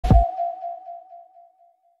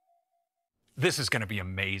This is going to be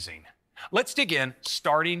amazing. Let's dig in,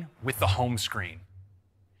 starting with the home screen.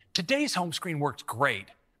 Today's home screen works great,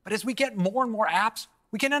 but as we get more and more apps,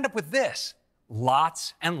 we can end up with this: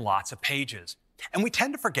 lots and lots of pages. And we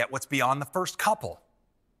tend to forget what's beyond the first couple.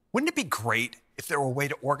 Wouldn't it be great if there were a way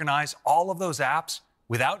to organize all of those apps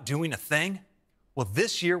without doing a thing? Well,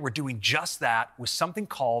 this year we're doing just that with something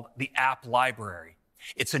called the App Library.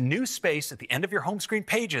 It's a new space at the end of your home screen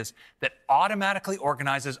pages that automatically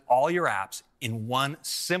organizes all your apps in one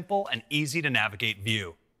simple and easy to navigate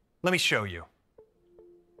view. Let me show you.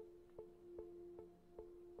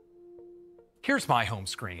 Here's my home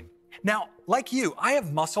screen. Now, like you, I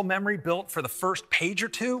have muscle memory built for the first page or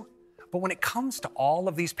two, but when it comes to all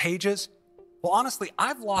of these pages, well, honestly,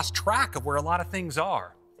 I've lost track of where a lot of things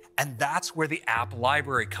are. And that's where the App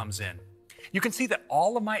Library comes in. You can see that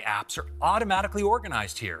all of my apps are automatically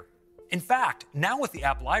organized here. In fact, now with the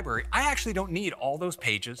App Library, I actually don't need all those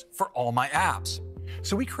pages for all my apps.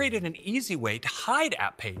 So we created an easy way to hide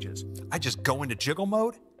app pages. I just go into jiggle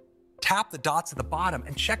mode, tap the dots at the bottom,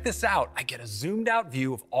 and check this out. I get a zoomed out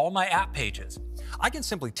view of all my app pages. I can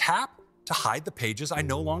simply tap to hide the pages I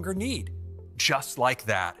no longer need, just like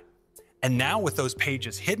that. And now with those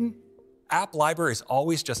pages hidden, App Library is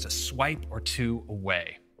always just a swipe or two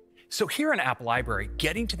away. So here in App Library,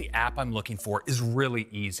 getting to the app I'm looking for is really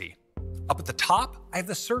easy. Up at the top, I have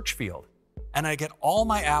the search field, and I get all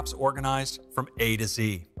my apps organized from A to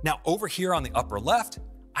Z. Now over here on the upper left,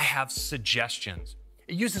 I have suggestions.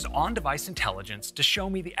 It uses on-device intelligence to show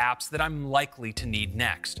me the apps that I'm likely to need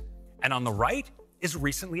next. And on the right is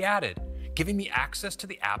recently added, giving me access to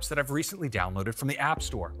the apps that I've recently downloaded from the App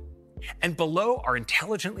Store. And below are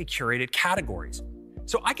intelligently curated categories.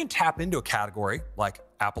 So I can tap into a category like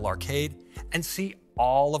Apple Arcade and see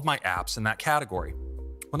all of my apps in that category.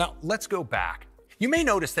 Well, now let's go back. You may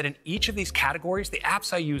notice that in each of these categories, the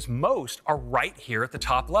apps I use most are right here at the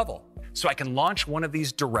top level. So I can launch one of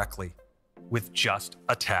these directly with just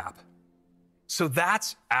a tap. So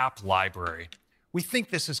that's App Library. We think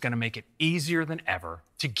this is going to make it easier than ever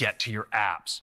to get to your apps.